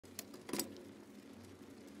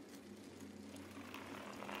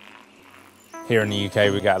Here in the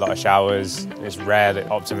UK, we get a lot of showers. It's rare that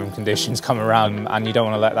optimum conditions come around, and you don't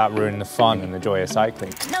want to let that ruin the fun and the joy of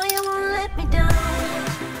cycling. No, you won't let me down.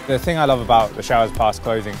 The thing I love about the Showers Pass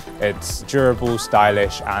clothing, it's durable,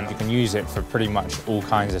 stylish, and you can use it for pretty much all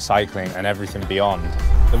kinds of cycling and everything beyond.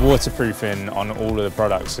 The waterproofing on all of the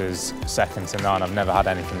products is second to none. I've never had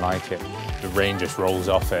anything like it. The rain just rolls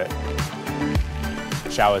off it.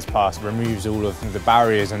 Showers Pass removes all of the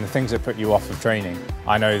barriers and the things that put you off of training.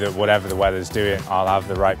 I know that whatever the weather's doing, I'll have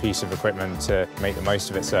the right piece of equipment to make the most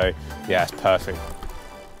of it, so yeah, it's perfect.